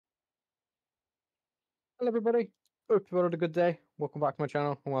Hello everybody, hope you've had a good day. Welcome back to my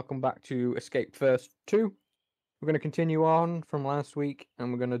channel and welcome back to Escape First 2. We're going to continue on from last week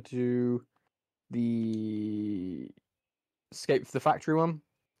and we're going to do the Escape the Factory one.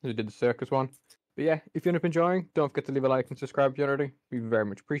 We did the Circus one. But yeah, if you end up enjoying, don't forget to leave a like and subscribe if you already. Be very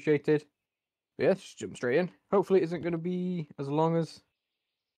much appreciated. But yeah, just jump straight in. Hopefully it isn't going to be as long as...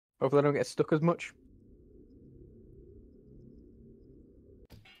 Hopefully I don't get stuck as much.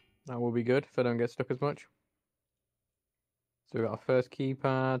 That will be good if I don't get stuck as much. So we got our first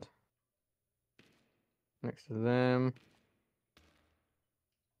keypad. Next to them.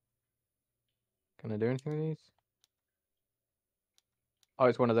 Can I do anything with these? Oh,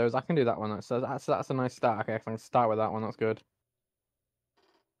 it's one of those. I can do that one. That's a nice start. Okay, I can start with that one. That's good.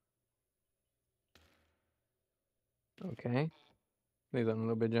 Okay. Leave that in a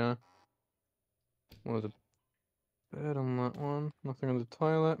little bit jar. What was a bird on that one? Nothing on the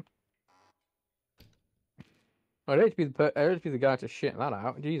toilet. Oh, I'd hate to be the guy to shit that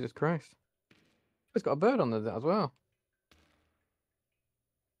out. Jesus Christ. It's got a bird on there as well.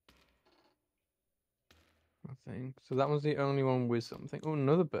 I think. So that was the only one with something. Oh,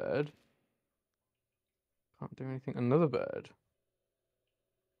 another bird. Can't do anything. Another bird.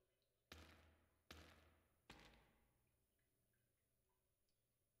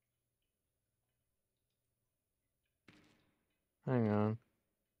 Hang on.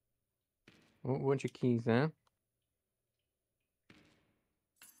 Oh, a bunch of keys there.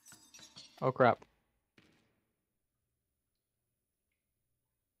 Oh, crap.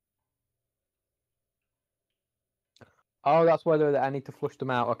 Oh, that's why I need to flush them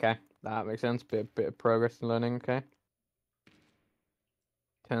out. Okay, that makes sense. Bit of progress in learning. Okay.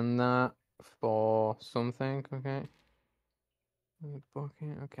 Turn that for something. Okay.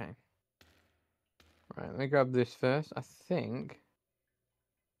 Bucket. Okay. Right. Let me grab this first. I think.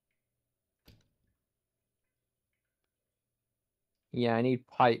 Yeah, I need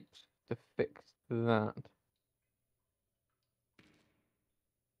pipes to fix that.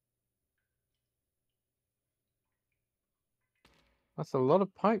 That's a lot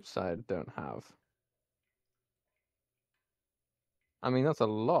of pipes I don't have. I mean, that's a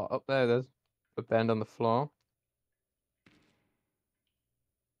lot. Up there, there's a bend on the floor.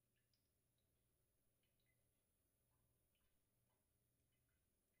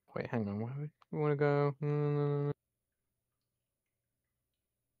 Wait, hang on. Where we want to go? No.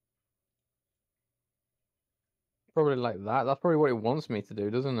 Probably like that. That's probably what it wants me to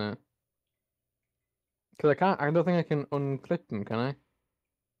do, doesn't it? Because I don't think I can unclip them, can I?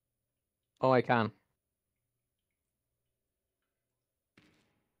 Oh, I can.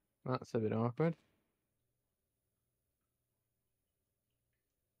 That's a bit awkward.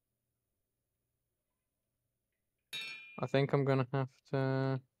 I think I'm gonna have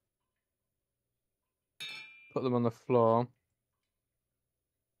to put them on the floor.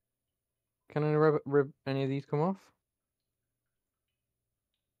 Can any of these come off?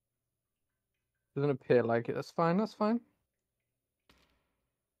 Doesn't appear like it. That's fine. That's fine. Is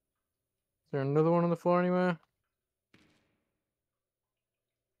there another one on the floor anywhere?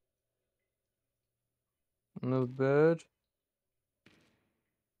 Another bird.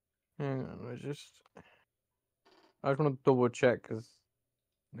 Hang on, I just want to double check because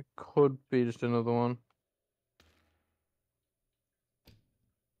it could be just another one.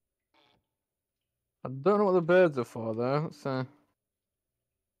 I don't know what the birds are for though.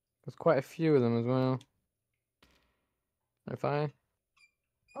 There's quite a few of them as well. If I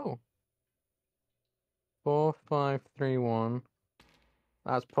 4531.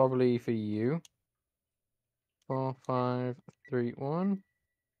 That's probably for you. 4531.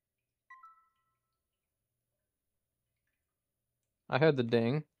 I heard the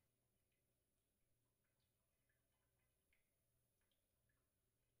ding.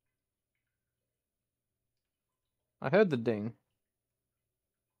 I heard the ding.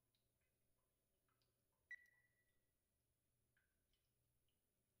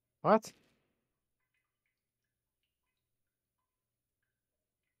 What?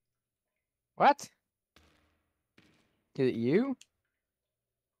 What? Is it you?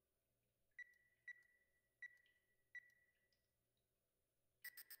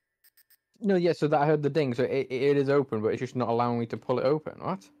 No, yeah, so that I heard the ding, so it is open, but it's just not allowing me to pull it open.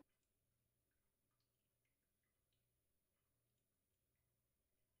 What?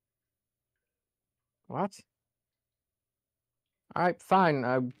 What? Alright, fine.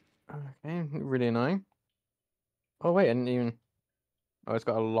 Okay, really annoying. Oh wait, I didn't even. Oh, it's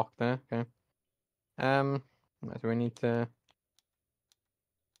got a lock there. Okay. So we need to.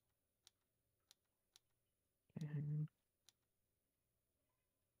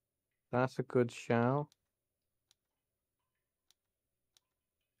 That's a good shell.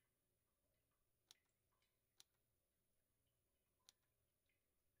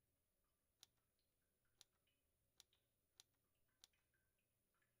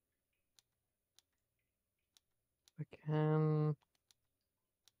 I can.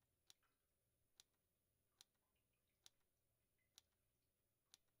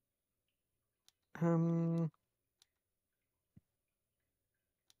 Um.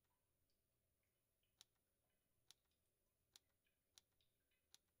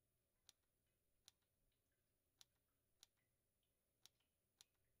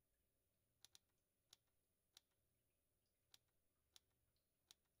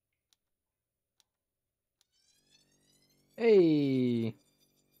 Hey,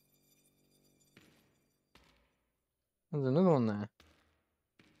 there's another one there.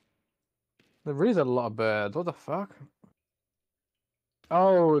 There is a lot of birds. What the fuck?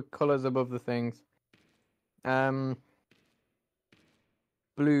 Oh, colors above the things. Um,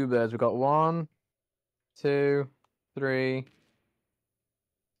 bluebirds. We've got 1, 2, 3.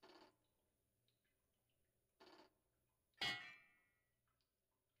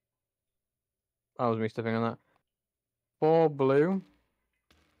 Oh, was me stepping on that. 4 blue.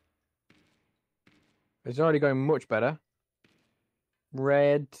 It's already going much better.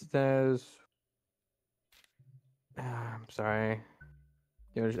 Red. There's. I'm sorry.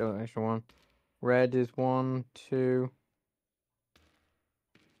 There's an extra one. Red is 1, 2.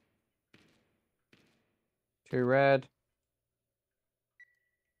 2 red.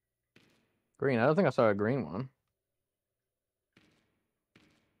 Green. I don't think I saw a green one.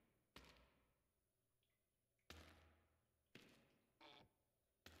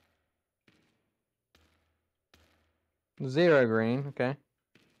 Zero green. Okay.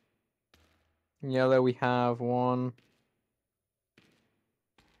 Yellow. We have 1,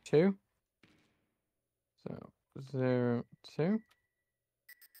 2. So 0, 2.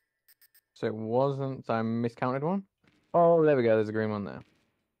 So it wasn't. So I miscounted one. Oh, there we go. There's a green one there.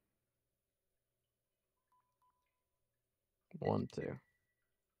 1, 2.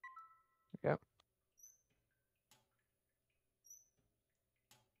 Yep.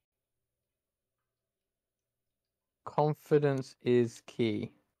 Confidence is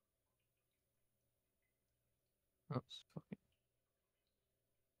key. That's fucking...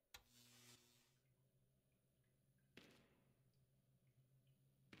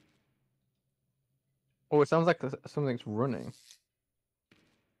 Oh, it sounds like something's running.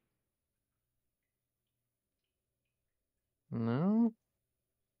 No?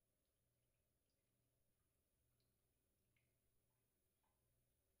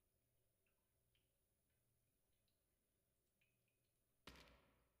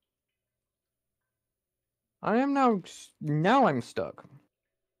 I am now. Now I'm stuck.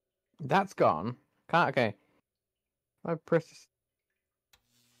 That's gone. Can't. Okay. I press.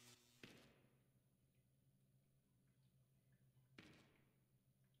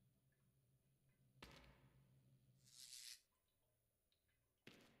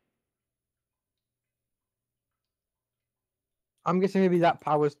 I'm guessing maybe that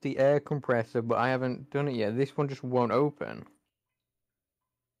powers the air compressor, but I haven't done it yet. This one just won't open.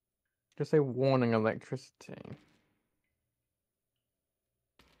 Just say warning electricity.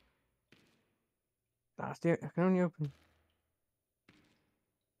 That's the. I can only open.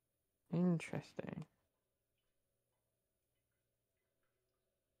 Interesting.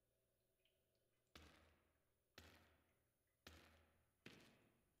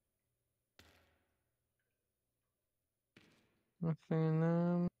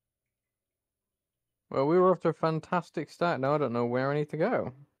 Nothing. Well, we were off to a fantastic start. Now I don't know where I need to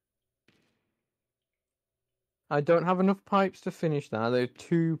go. I don't have enough pipes to finish that. There are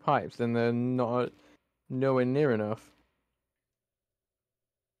 2 pipes, and they're not nowhere near enough.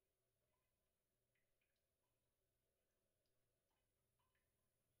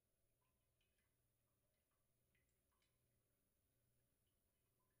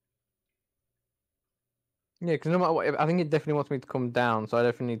 Yeah, because no matter what, I think it definitely wants me to come down, so I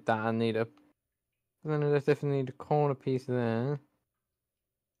definitely need that. I need a. Then I definitely need a corner piece there.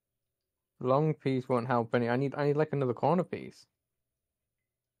 Long piece won't help any. I need like another corner piece.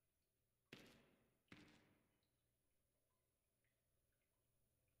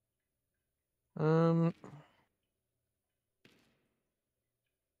 Um.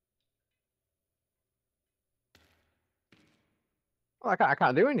 Well, I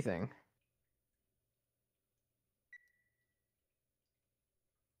can't do anything.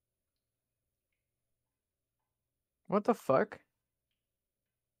 What the fuck?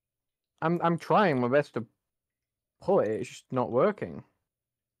 I'm trying my best to pull it. It's just not working.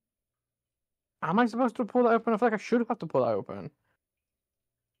 Am I supposed to pull that open? I feel like I should have to pull that open.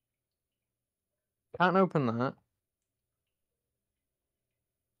 Can't open that.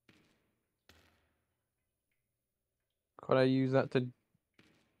 Could I use that to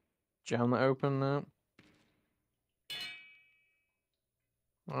jam that open now?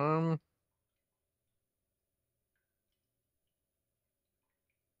 Um,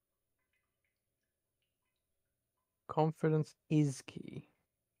 confidence is key.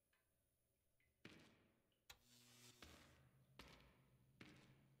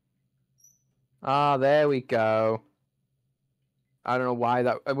 Ah, there we go. I don't know why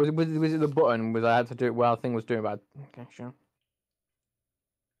that was it the button? Was I had to do it while the thing was doing bad? Okay, sure.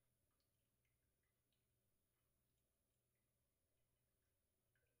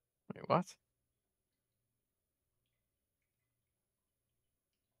 Wait, what?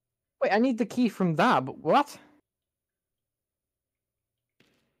 Wait, I need the key from that, but what?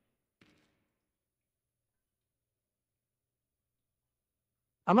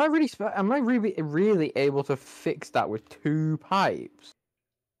 Am I really able to fix that with 2 pipes?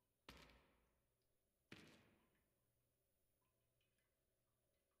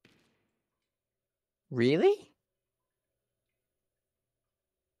 Really?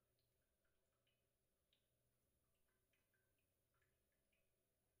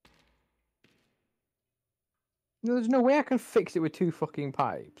 No, there's no way I can fix it with 2 fucking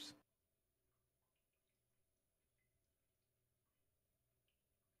pipes.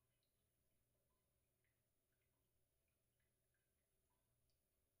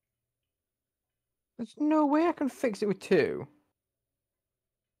 There's no way I can fix it with 2.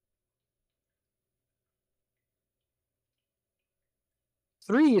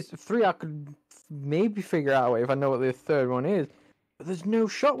 3 I could maybe figure out if I know what the third one is. But there's no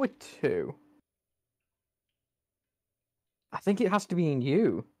shot with 2. I think it has to be in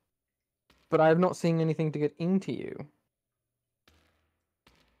you. But I have not seen anything to get into you.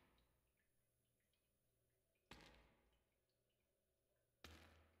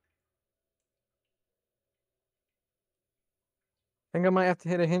 I think I might have to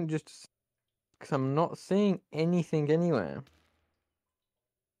hit a hint just because I'm not seeing anything anywhere.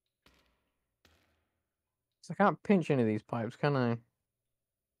 So I can't pinch any of these pipes, can I?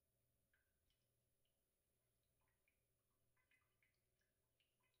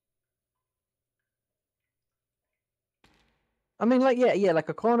 I mean, like, yeah, like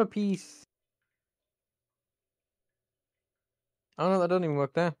a corner piece. Oh no, that doesn't even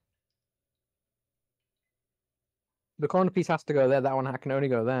work there. The corner piece has to go there. That one can only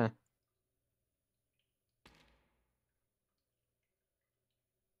go there.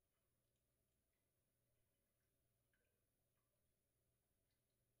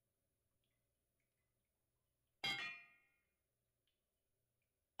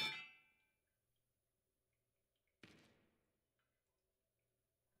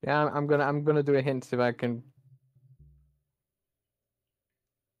 Yeah, I'm gonna do a hint see if I can.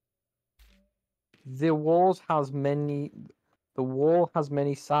 The walls has many. The wall has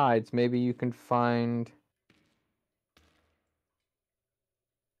many sides. Maybe you can find.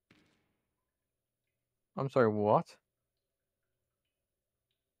 I'm sorry, what?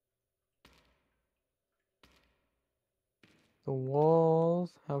 The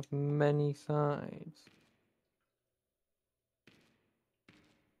walls have many sides.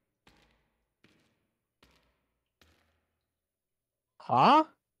 Huh?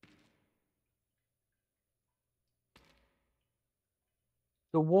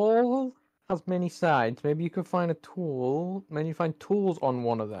 The wall has many sides. Maybe you can find a tool. Maybe you find tools on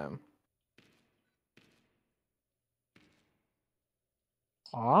one of them.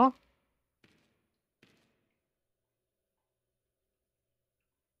 Huh?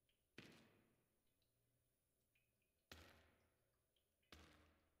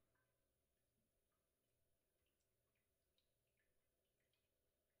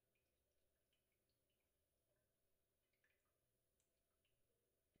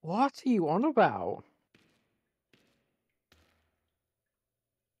 What are you on about?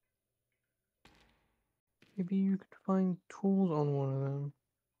 Maybe you could find tools on one of them.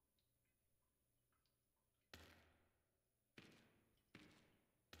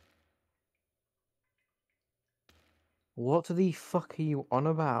 What the fuck are you on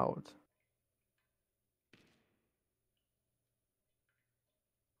about?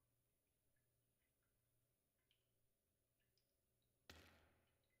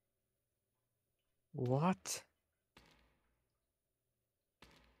 What?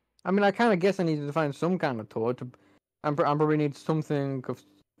 I mean, I kind of guess I needed to find some kind of tool to. I probably need something of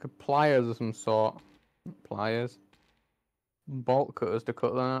pliers of some sort. Pliers. Bolt cutters to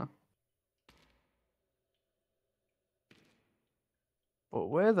cut that. But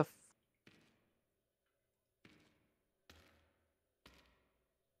where the.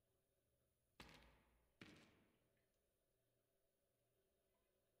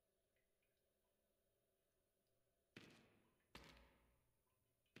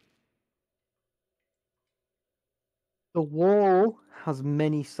 The wall has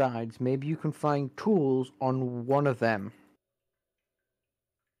many sides. Maybe you can find tools on one of them.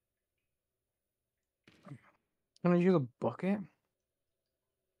 Can I use a bucket?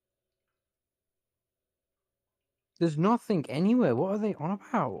 There's nothing anywhere. What are they on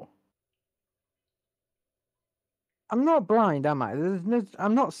about? I'm not blind, am I?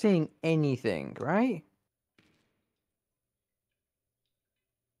 I'm not seeing anything, right?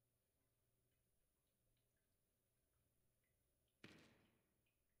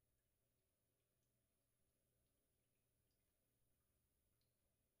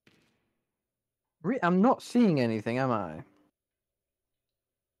 I'm not seeing anything, am I?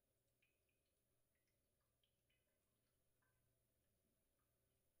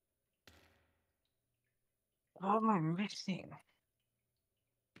 What am I missing?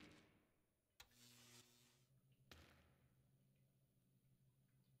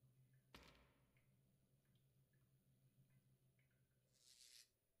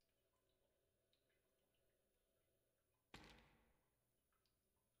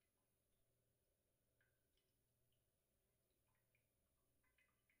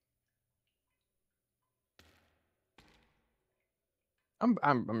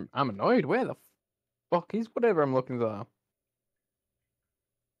 I'm annoyed. Where the fuck is whatever I'm looking for?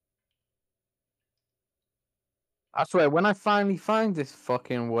 I swear, when I finally find this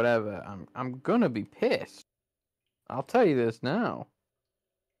fucking whatever, I'm gonna be pissed. I'll tell you this now.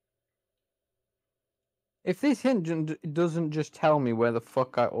 If this hint doesn't just tell me where the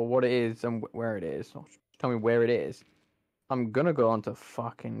fuck or what it is and where it is, or tell me where it is, I'm gonna go onto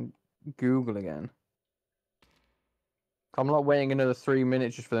fucking Google again. I'm not waiting another 3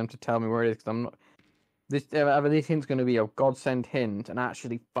 minutes just for them to tell me where it is, because I'm not. This hint's gonna be a godsend hint and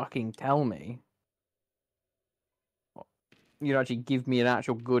actually fucking tell me. You know, actually give me an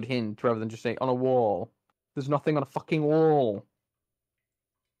actual good hint rather than just say on a wall. There's nothing on a fucking wall.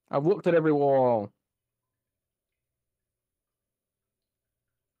 I've looked at every wall.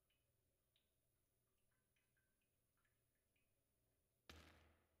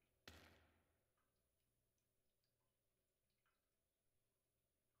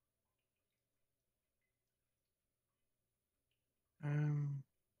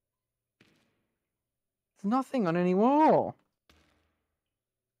 There's nothing on any wall.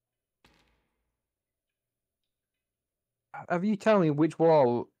 Have you tell me which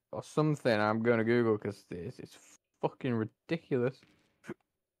wall or something I'm going to Google, because this is fucking ridiculous.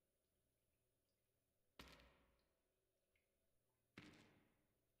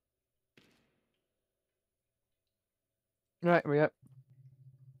 Right, we up.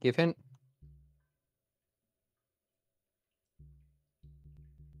 Give hint.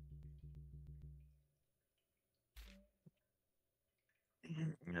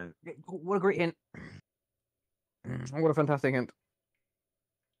 What a great hint. What a fantastic hint.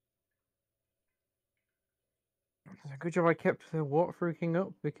 Good job I kept the water freaking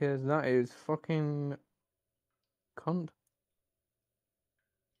up, because that is fucking cunt.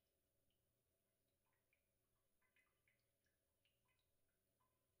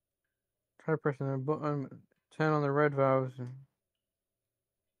 Try pressing the button, turn on the red valves.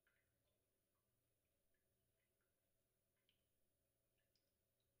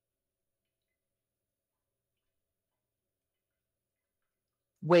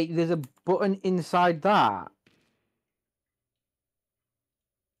 Wait, there's a button inside that?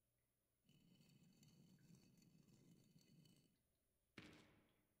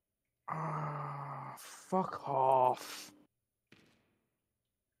 Ah, fuck off.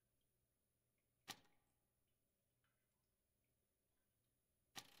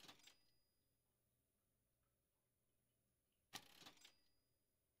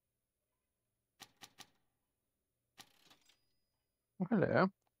 Hello.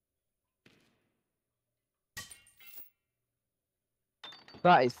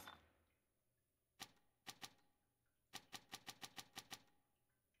 That is.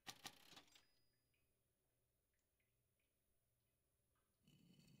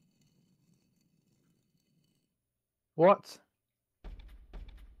 What?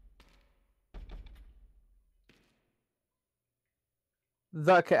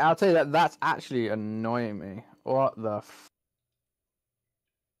 Okay, I'll tell you that that's actually annoying me. What the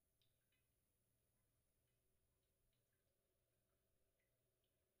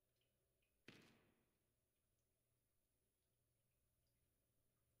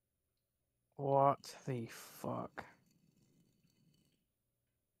What the fuck?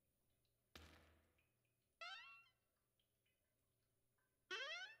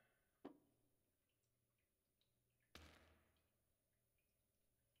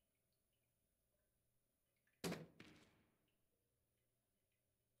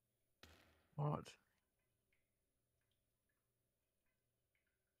 What?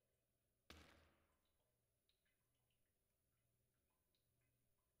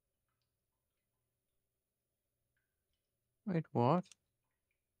 Wait, what?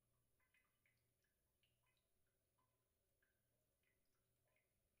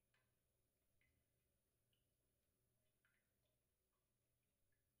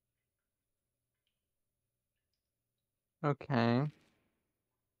 Okay.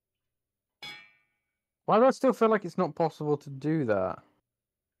 Why do I still feel like it's not possible to do that?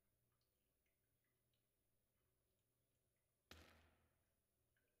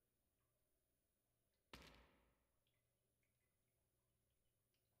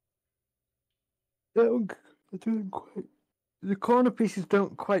 They don't quite. The corner pieces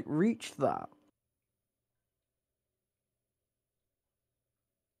don't quite reach that.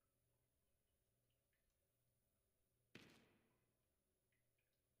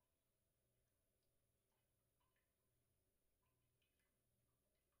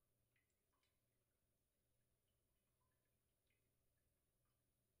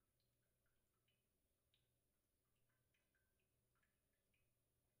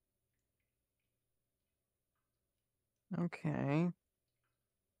 Okay.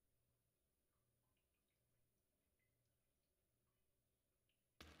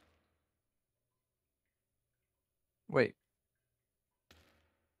 Wait,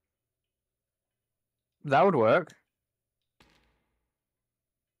 that would work.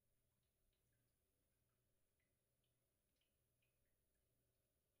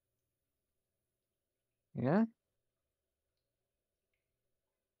 Yeah?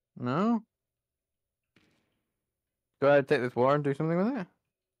 No? Do I take this war and do something with it?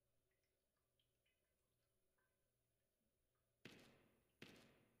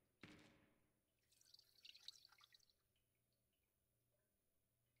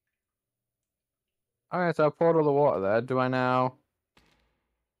 Okay, so I poured all the water there. Do I now...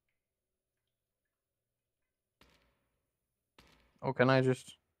 Or can I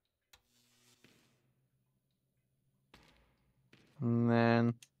just... And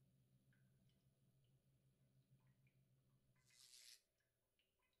then...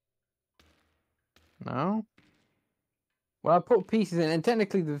 No? Well, I put pieces in, and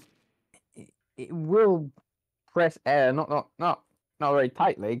technically it will press air, not very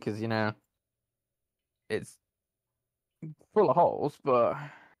tightly, because, you know, it's full of holes, but...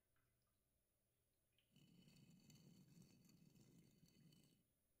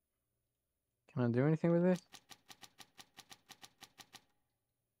 Can I do anything with this?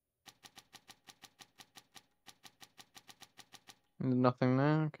 There's nothing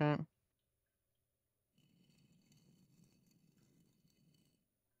there, okay.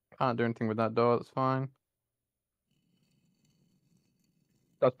 Can't do anything with that door, that's fine.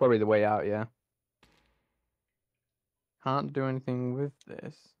 That's probably the way out, yeah. Can't do anything with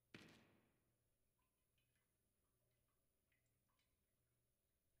this.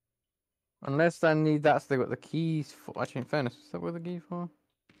 Unless I need that's what the keys for. Actually, in fairness, is that what the key for?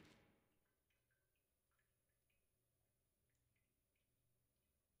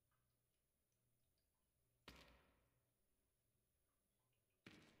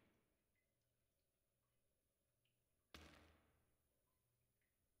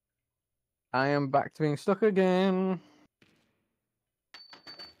 I am back to being stuck again.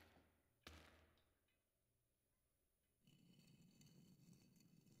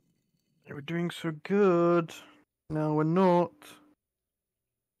 They were doing so good. No, we're not.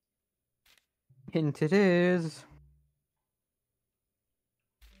 Hint it is.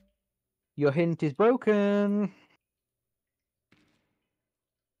 Your hint is broken.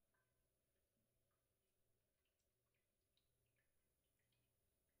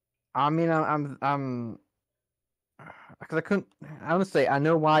 I mean, because I couldn't. Honestly, I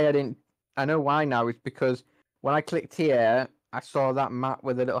know why I didn't. I know why now. It's because when I clicked here, I saw that map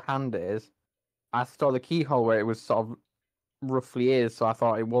where the little hand is. I saw the keyhole where it was sort of roughly is, so I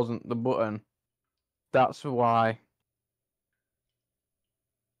thought it wasn't the button. That's why.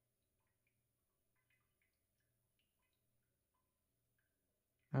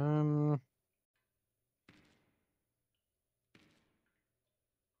 Um.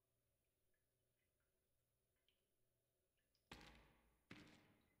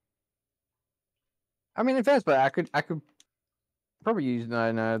 I mean, in first place, I could probably use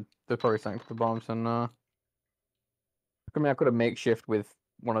no. They're probably something for the bombs, and I mean, I could have makeshift with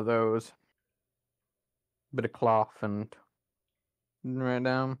one of those, bit of cloth and right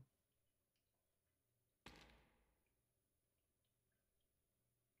down.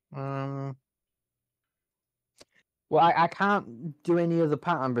 Um. Well, I can't do any other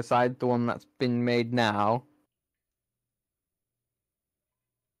pattern besides the one that's been made now.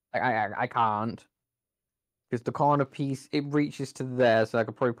 I can't. Because the corner piece, it reaches to there, so I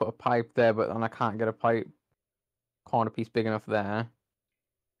could probably put a pipe there, but then I can't get a pipe corner piece big enough there.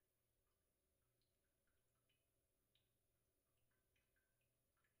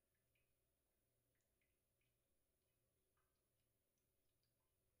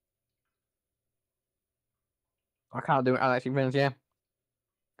 I can't do it. Actually, Vince, yeah.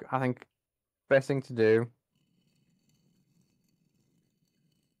 I think best thing to do.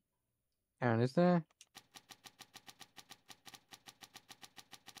 Aaron, is there?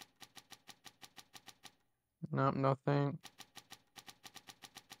 Nope, nothing.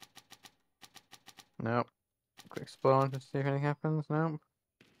 Nope. Quick spawn to see if anything happens. Nope.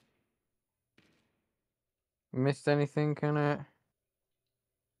 Missed anything, can it?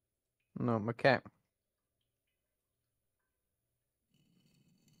 No, okay.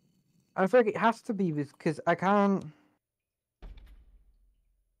 I feel like it has to be because I can't.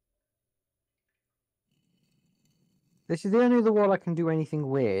 This is the only other wall I can do anything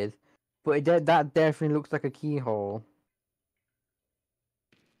with, but that definitely looks like a keyhole.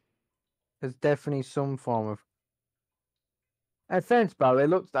 There's definitely some form of. Offense, by the way, it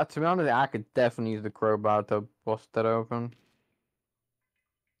looks. To be honest, I could definitely use the crowbar to bust that open.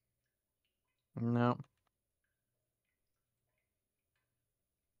 No.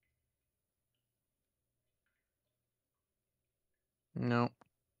 No.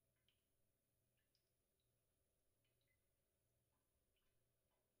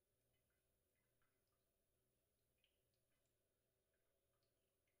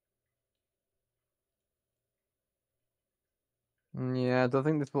 Yeah, I don't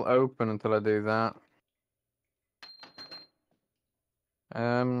think this will open until I do that.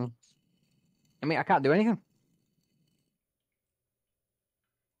 I mean, I can't do anything.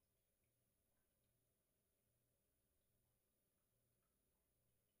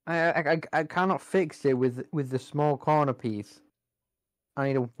 I cannot fix it with the small corner piece. I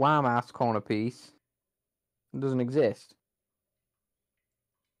need a wham ass corner piece. It doesn't exist.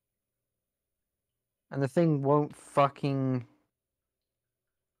 And the thing won't fucking.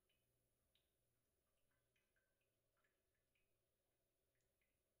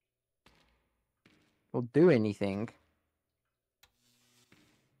 Will do anything.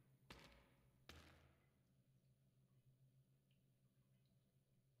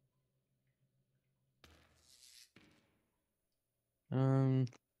 And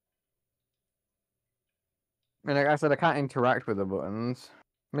like I said, I can't interact with the buttons.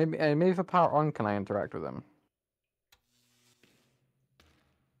 Maybe for power on, can I interact with them?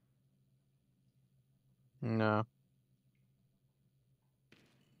 No.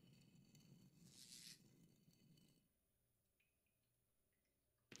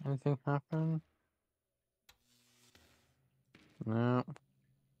 Anything happen? No.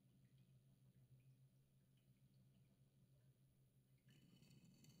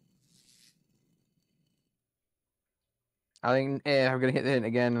 I think I'm gonna hit the hit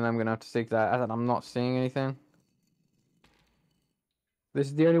again, and I'm gonna have to stick that. I'm not seeing anything. This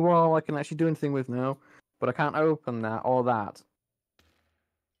is the only wall I can actually do anything with now, but I can't open that or that.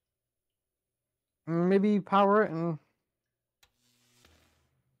 Maybe power it and.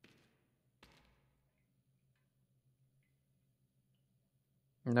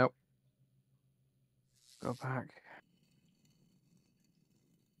 Nope. Go back.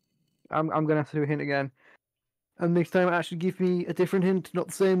 I'm gonna have to do a hint again. And next time actually give me a different hint, not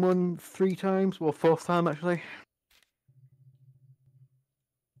the same one 3 times, or 4th time actually.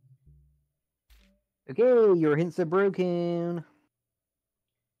 Okay, your hints are broken.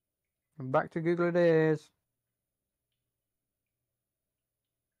 Back to Google it is.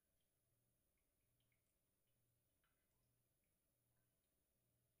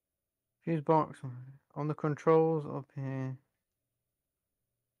 Fuse box on the controls up here.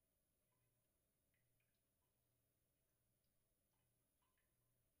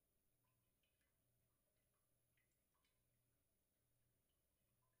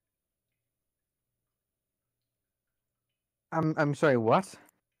 I'm sorry, what?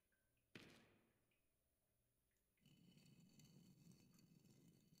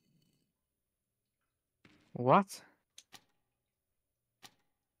 What?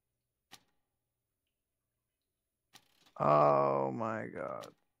 Oh my god.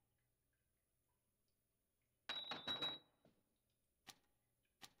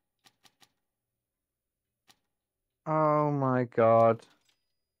 Oh my god.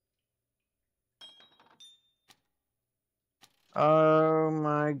 Oh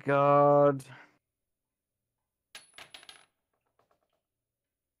my god.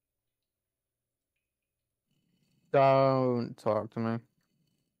 Don't talk to me.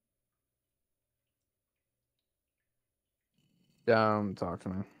 Don't talk to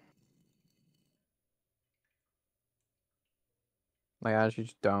me. Like, actually,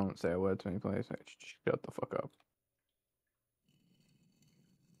 just don't say a word to me, please. Like, just shut the fuck up.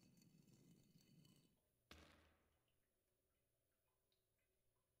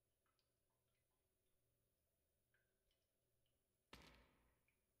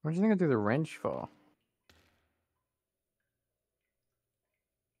 What do you think I do the wrench for?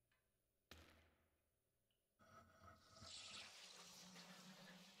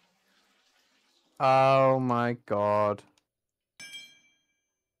 Oh my god.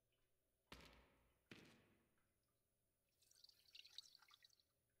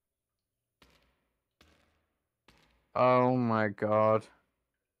 Oh my god.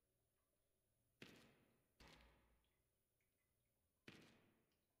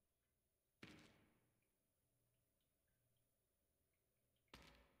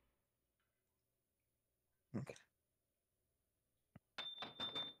 Okay.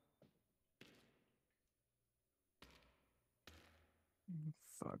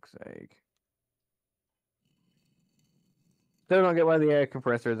 Fuck's sake. Still don't get why the air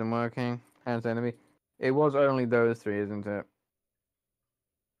compressor isn't working. Hands enemy. It was only those three, isn't it?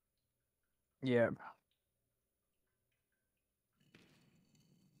 Yep.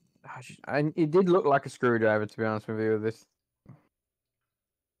 It did look like a screwdriver, to be honest with you. This.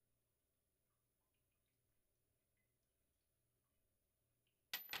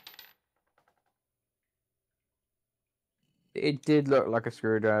 It did look like a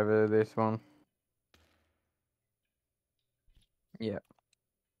screwdriver, this one. Yep.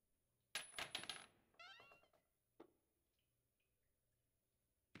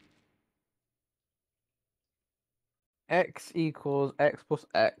 X equals X plus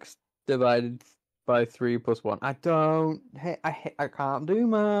X divided by 3 plus 1. I don't. I can't do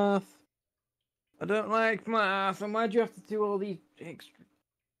math. I don't like math. And why do you have to do all these extra?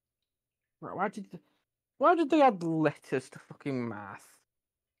 Why did they add letters to fucking math?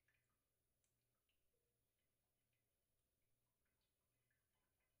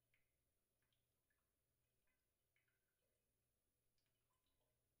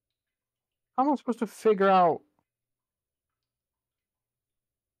 How am I supposed to figure out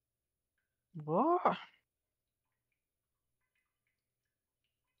what?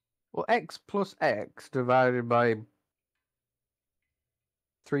 Well, X plus X divided by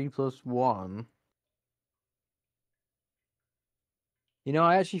 3 plus 1. You know,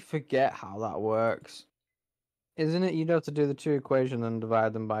 I actually forget how that works. Isn't it? You'd have to do the two equations and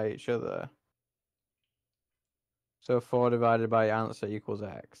divide them by each other. So 4 divided by answer equals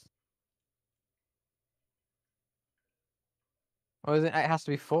X. Or is it? It has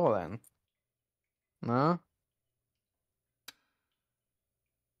to be 4 then. No?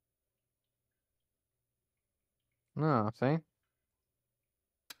 No, see?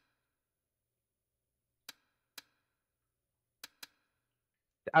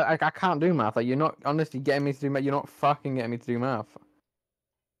 I can't do math. Like, you're not honestly getting me to do math. You're not fucking getting me to do math.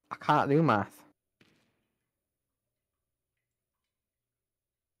 I can't do math.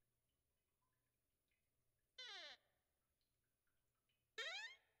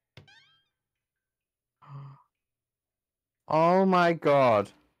 Oh my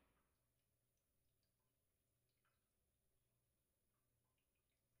god.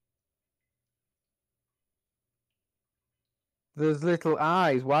 There's little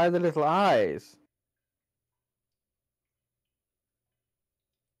eyes. Why are there little eyes?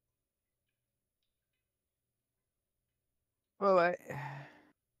 Well,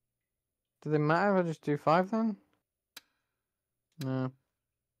 do they matter if I just do 5 then? No.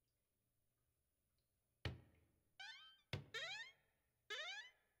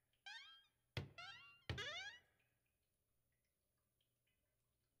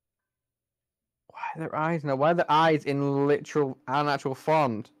 Why are there eyes now? Why are the eyes in literal and actual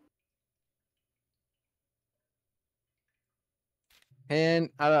font? And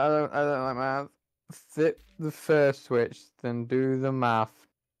I don't like math. Flip the first switch, then do the math.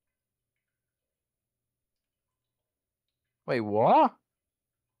 Wait, what?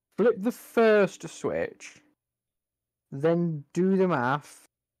 Flip the first switch, then do the math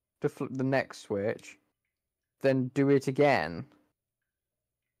to flip the next switch, then do it again.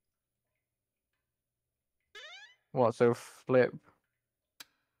 What? So flip.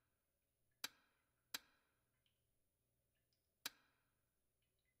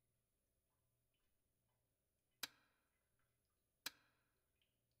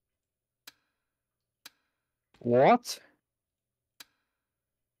 What?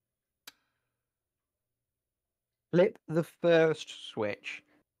 flip the first switch,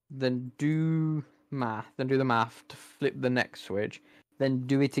 then do math, then do the math to flip the next switch, then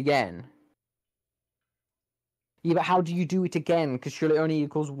do it again. Yeah, but how do you do it again? Because surely it only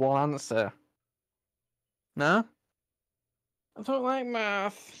equals one answer. No? I don't like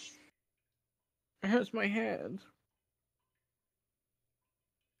math. It hurts my head.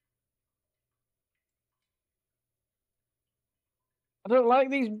 I don't like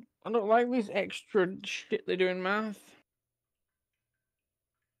these extra shit they do in math.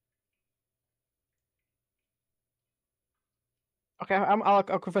 Okay, I'll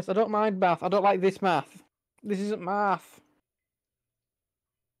confess, I don't mind math. I don't like this math. This isn't math.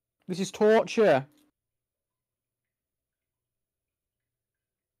 This is torture.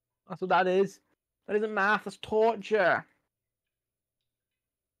 That's what that is. That isn't math, that's torture.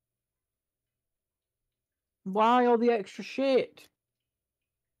 Why all the extra shit?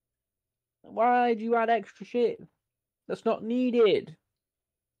 Why do you add extra shit? That's not needed.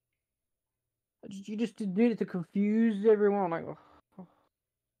 You just did it to confuse everyone. Like,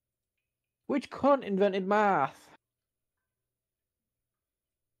 which cunt invented math?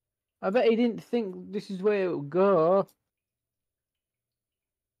 I bet he didn't think this is where it would go.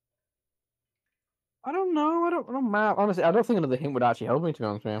 I don't know. I don't know math. Honestly, I don't think another hint would actually help me, to be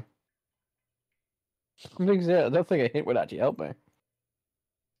honest with you. I don't think a hint would actually help me.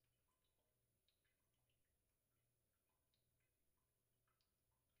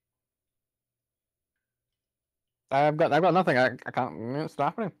 I've got nothing. I can't. It's not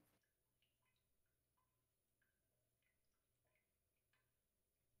happening.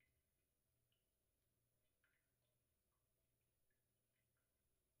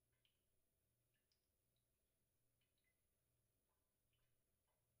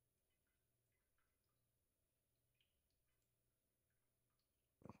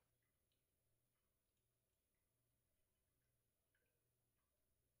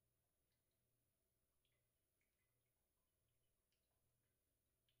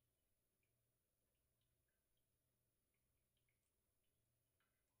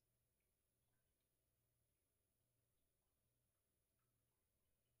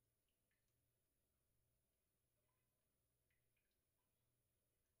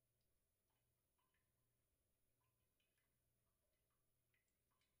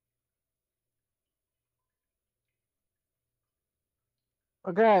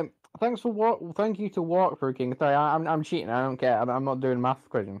 Okay. Thank you to walk through King. Sorry, I'm cheating. I don't care. I'm not doing math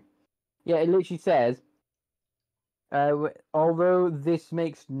question. Yeah, it literally says, although this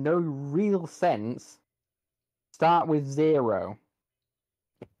makes no real sense, start with 0.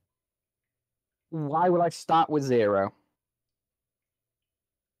 Why would I start with 0?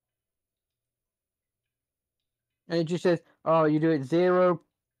 And it just says, oh, you do it 0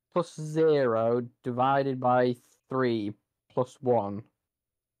 plus 0 divided by 3 plus 1.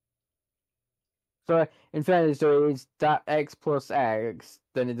 So, in fairness, so it's that x plus x,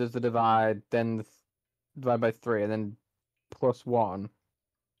 then it does the divide, then divide by 3, and then plus 1.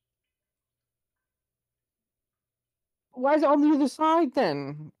 Why is it on the other side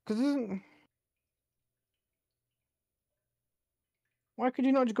then? Because why could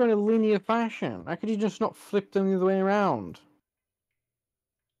you not just go in a linear fashion? Why could you just not flip them the other way around?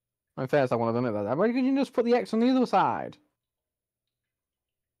 In fairness, I want to know that. Why could you just put the x on the other side?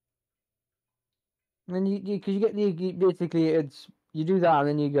 And then because you get basically you do that and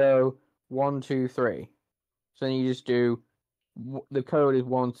then you go 1, 2, 3. So then you just do the code is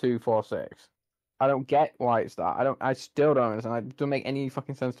 1, 2, 4, 6. I don't get why it's that. I still don't understand. It doesn't make any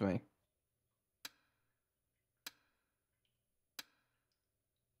fucking sense to me.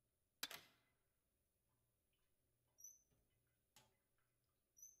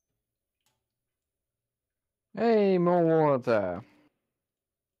 Hey, more water.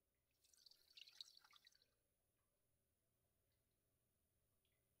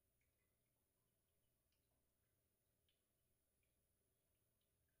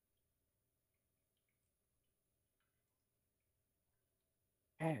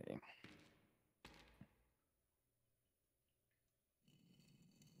 Hey.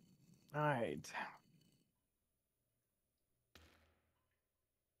 Alright.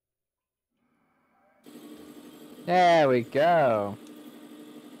 There we go.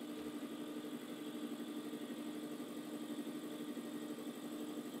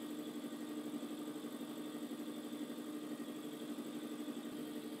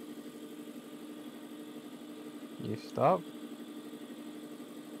 You stop.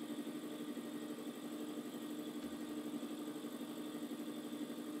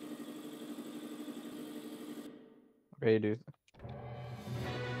 Okay, you do.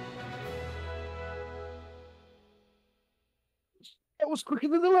 was quicker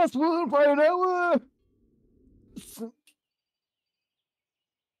than the last one by an hour.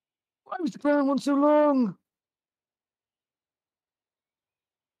 Why was the clown one so long?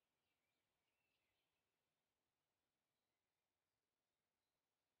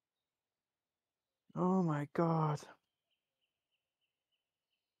 Oh my god.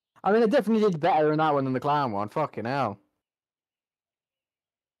 I mean, it definitely did better in that one than the clown one. Fucking hell.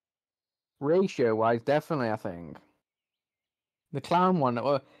 Ratio-wise, definitely, I think. The clown one,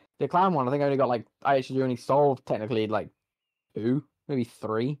 I think I only got like, I actually only solved technically like 2, maybe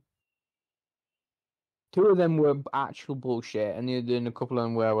 3. 2 of them were actual bullshit, and then a couple of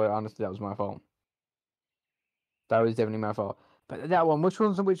them were honestly, that was my fault. That was definitely my fault. But that one, which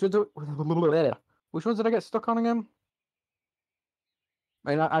ones did I get stuck on again? I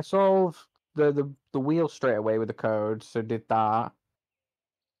mean, I solved the wheel straight away with the code, so did that.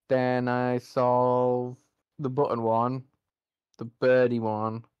 Then I solved the button one, the birdie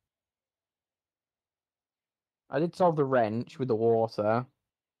one. I did solve the wrench with the water.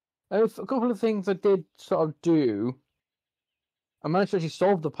 There was a couple of things I did sort of do. I managed to actually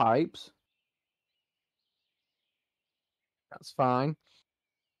solve the pipes. That's fine.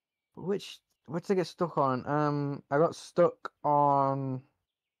 But which did I get stuck on? I got stuck on.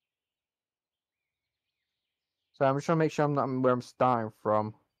 So I'm just trying to make sure I'm not where I'm starting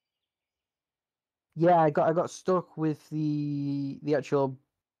from. Yeah, I got stuck with the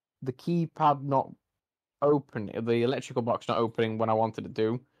keypad not open, the electrical box not opening when I wanted to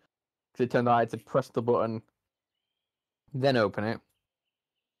do. Because it turned out I had to press the button, then open it.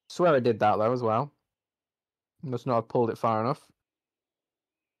 Swear I did that though as well. Must not have pulled it far enough.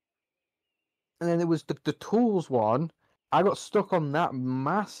 And then there was the tools one. I got stuck on that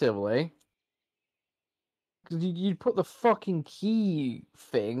massively. Because you'd put the fucking key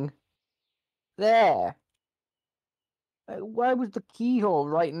thing there. Why was the keyhole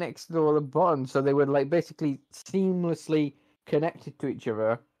right next to all the buttons so they were like basically seamlessly connected to each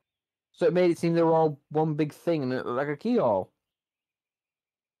other? So it made it seem they were all one big thing and it looked like a keyhole.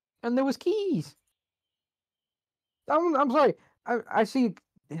 And there was keys. I'm sorry. I see.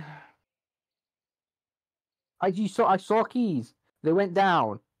 I saw keys. They went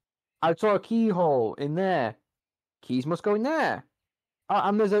down. I saw a keyhole in there. Keys must go in there.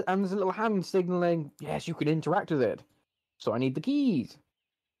 And there's a little hand signaling. Yes, you can interact with it. So I need the keys.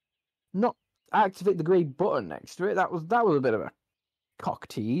 Not activate the grey button next to it. That was a bit of a cock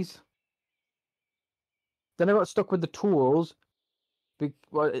tease. Then I got stuck with the tools.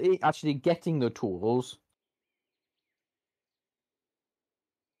 Well, actually getting the tools.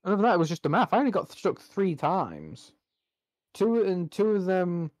 And other than that, it was just the math. I only got stuck 3 times. Two of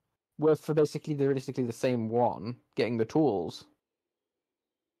them were for basically the same one, getting the tools.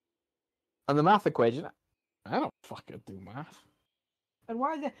 And the math equation, I don't fucking do math. And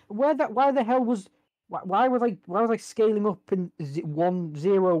why the hell was why was I scaling up in 1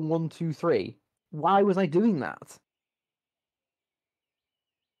 0 1 2 3? Why was I doing that?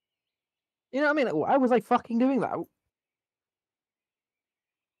 You know what I mean? Why was I fucking doing that?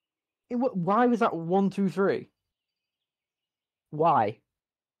 Why was that 1 2 3? Why?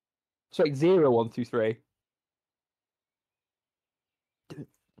 Sorry, 0 1 2 3.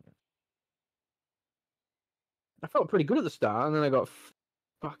 I felt pretty good at the start, and then I got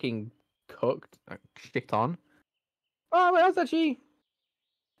fucking cooked, shit on. Oh, well, that's actually.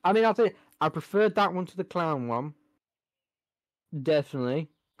 I mean, I'll tell you, I preferred that one to the clown one. Definitely,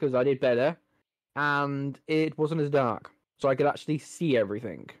 because I did better, and it wasn't as dark, so I could actually see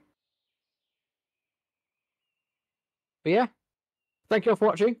everything. But yeah, thank you all for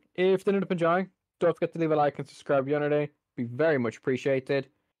watching. If you ended up enjoying, don't forget to leave a like and subscribe if you're new. Be very much appreciated.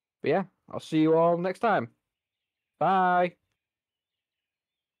 But yeah, I'll see you all next time. Bye.